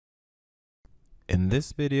In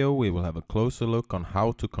this video we will have a closer look on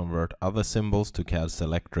how to convert other symbols to CAD's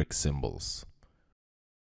electric symbols.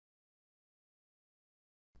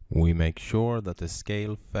 We make sure that the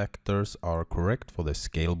scale factors are correct for the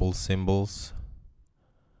scalable symbols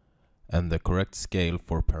and the correct scale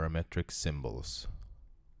for parametric symbols.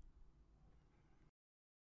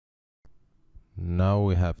 Now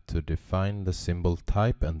we have to define the symbol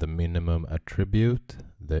type and the minimum attribute,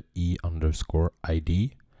 the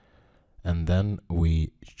E_ID, and then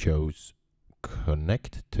we choose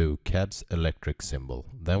connect to CAD's electric symbol.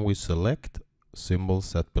 Then we select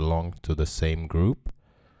symbols that belong to the same group,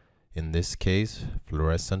 in this case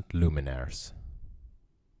fluorescent luminaires.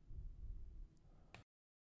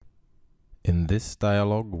 In this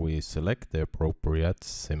dialog we select the appropriate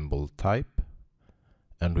symbol type,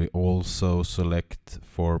 and we also select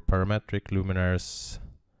for parametric luminaires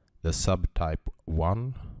the subtype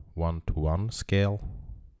 1:1 scale.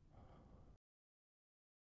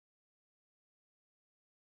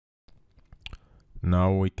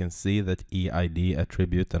 Now we can see that EID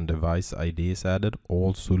attribute and device ID is added,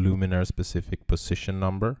 also luminaire specific position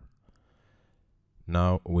number.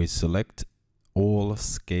 Now we select all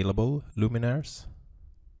scalable luminaires.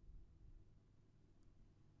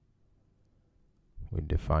 We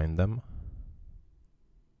define them.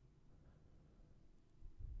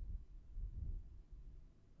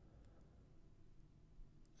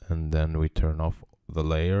 And then we turn off the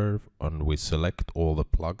layer and we select all the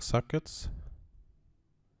plug sockets.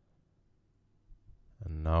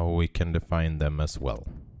 And now we can define them as well.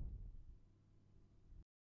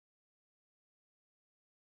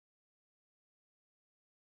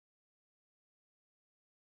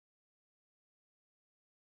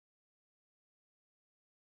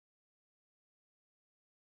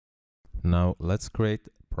 Now let's create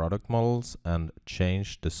product models and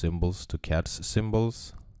change the symbols to CAD's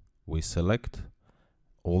symbols. We select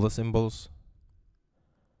all the symbols,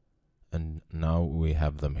 and now we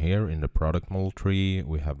have them here in the product model tree.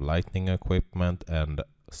 We have lighting equipment and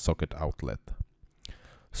socket outlet.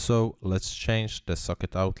 So let's change the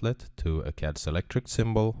socket outlet to a CAD's electric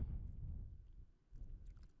symbol.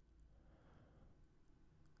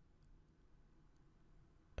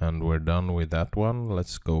 And we're done with that one.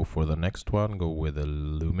 Let's go for the next one, go with the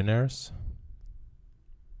luminaires.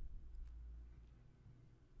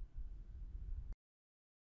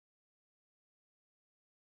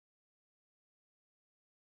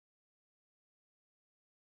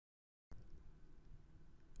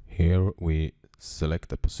 Here we select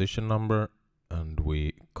the position number and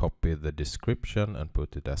we copy the description and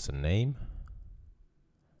put it as a name.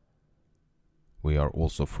 We are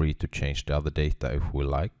also free to change the other data if we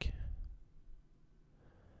like.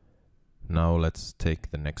 Now let's take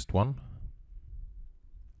the next one.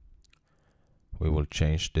 We will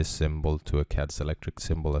change this symbol to a CAD's electric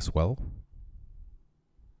symbol as well.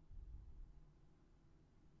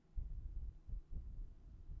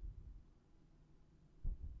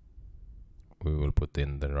 We will put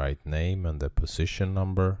in the right name and the position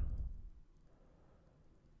number.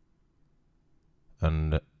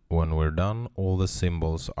 And when we're done, all the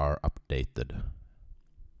symbols are updated.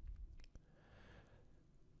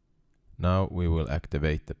 Now we will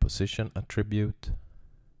activate the position attribute.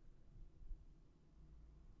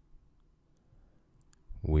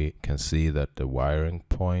 We can see that the wiring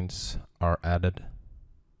points are added.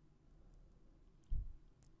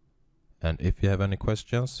 And if you have any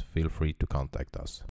questions, feel free to contact us.